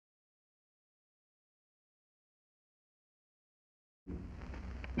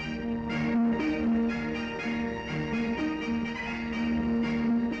The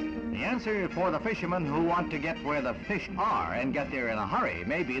answer for the fishermen who want to get where the fish are and get there in a hurry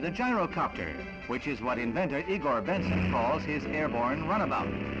may be the gyrocopter, which is what inventor Igor Benson calls his airborne runabout.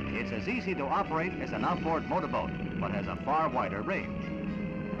 It's as easy to operate as an outboard motorboat, but has a far wider range.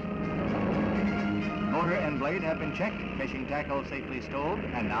 Motor and blade have been checked, fishing tackle safely stowed,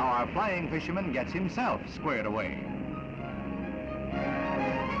 and now our flying fisherman gets himself squared away.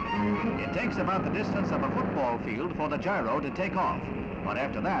 It takes about the distance of a football field for the gyro to take off, but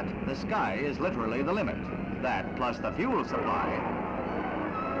after that, the sky is literally the limit. That plus the fuel supply.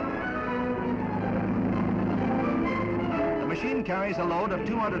 The machine carries a load of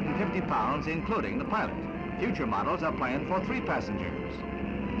 250 pounds, including the pilot. Future models are planned for 3 passengers.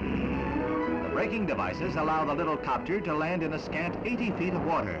 The braking devices allow the little copter to land in a scant 80 feet of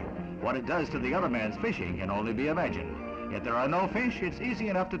water. What it does to the other man's fishing can only be imagined. If there are no fish, it's easy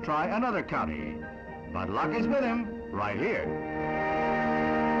enough to try another county. But luck is with him, right here.